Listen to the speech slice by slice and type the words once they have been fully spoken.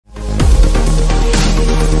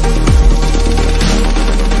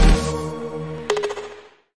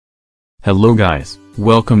Hello guys,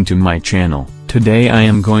 welcome to my channel. Today I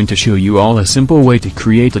am going to show you all a simple way to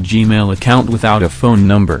create a Gmail account without a phone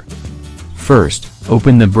number. First,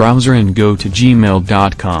 open the browser and go to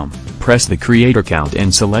gmail.com, press the create account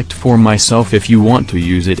and select for myself if you want to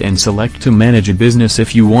use it and select to manage a business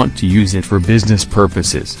if you want to use it for business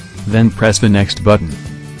purposes, then press the next button.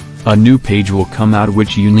 A new page will come out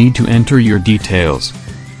which you need to enter your details.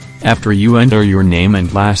 After you enter your name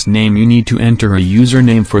and last name you need to enter a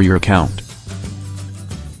username for your account.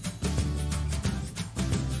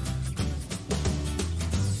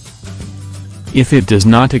 If it does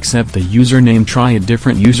not accept the username, try a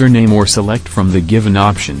different username or select from the given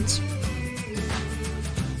options.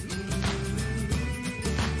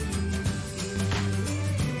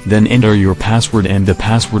 Then enter your password, and the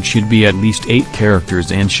password should be at least 8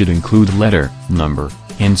 characters and should include letter, number,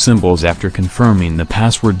 and symbols. After confirming the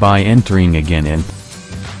password by entering again and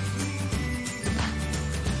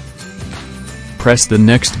press the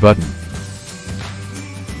next button.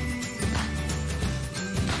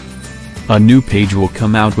 A new page will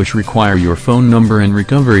come out which require your phone number and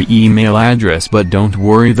recovery email address, but don't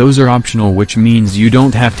worry, those are optional, which means you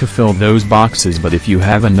don't have to fill those boxes, but if you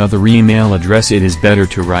have another email address it is better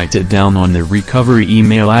to write it down on the recovery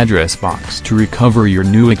email address box to recover your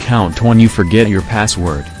new account when you forget your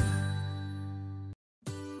password.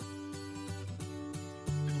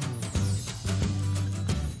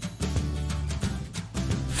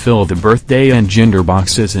 Fill the birthday and gender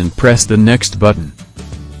boxes and press the next button.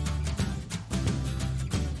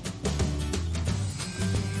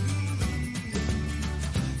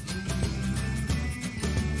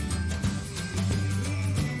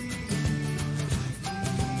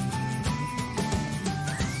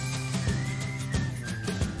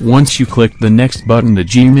 Once you click the next button, the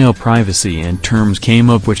Gmail privacy and terms came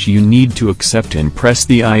up which you need to accept and press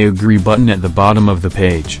the I agree button at the bottom of the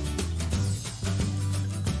page.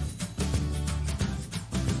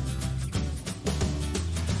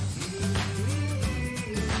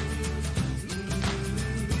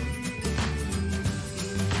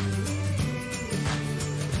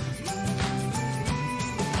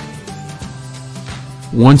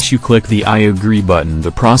 Once you click the I agree button,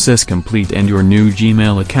 the process complete and your new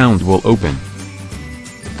Gmail account will open.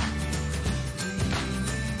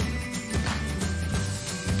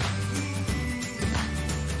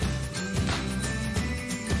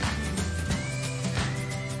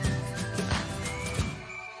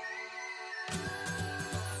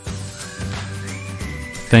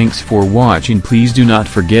 Thanks for watching. Please do not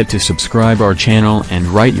forget to subscribe our channel and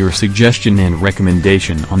write your suggestion and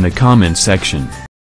recommendation on the comment section.